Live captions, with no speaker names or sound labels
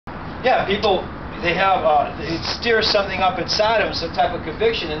Yeah, people, they have, it stirs something up inside them, some type of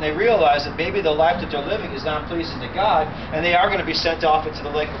conviction, and they realize that maybe the life that they're living is not pleasing to God, and they are going to be sent off into the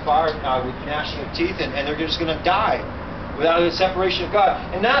lake of fire with gnashing of teeth, and they're just going to die without the separation of God.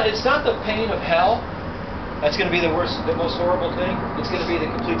 And it's not the pain of hell that's going to be the worst, the most horrible thing. It's going to be the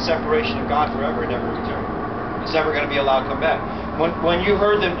complete separation of God forever and never return. It's never going to be allowed to come back. When you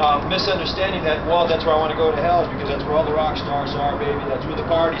heard the misunderstanding that, well, that's where I want to go to hell because that's where all the rock stars are, baby, that's where the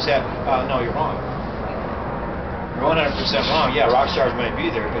party's at. No, you're wrong. You're 100% wrong. Yeah, rock stars might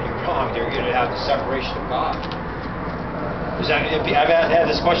be there, but you're wrong. They're going to have the separation of God. I've had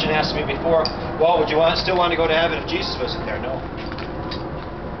this question asked to me before. Well, would you still want to go to heaven if Jesus wasn't there? No.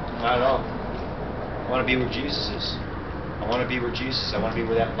 Not at all. I want to be where Jesus is. I want to be where Jesus is. I want to be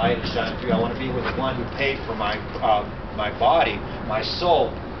where that light is shining through. I want to be with the one who paid for my body, my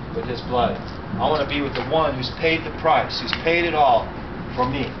soul, with his blood. I want to be with the one who's paid the price, who's paid it all for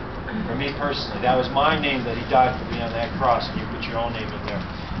me personally. That was my name that he died for me on that cross, and you put your own name in there.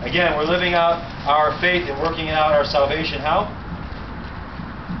 Again, we're living out our faith and working out our salvation. How?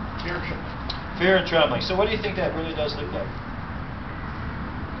 Fear and trembling. Fear and trembling. So what do you think that really does look like?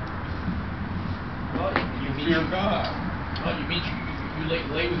 Well, you fear God. Well, you mean you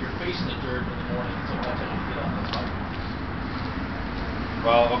lay with your face in the dirt in the morning until that time you get up. That's right.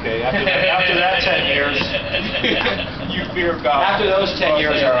 Well, okay. After that 10 years, you fear God. After those 10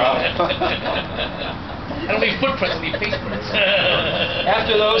 years are up. I don't leave footprints, I leave fingerprints.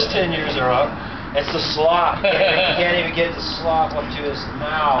 After those 10 years are up, it's the sloth. You can't even get the sloth up to his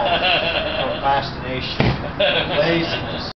mouth. Procrastination, laziness.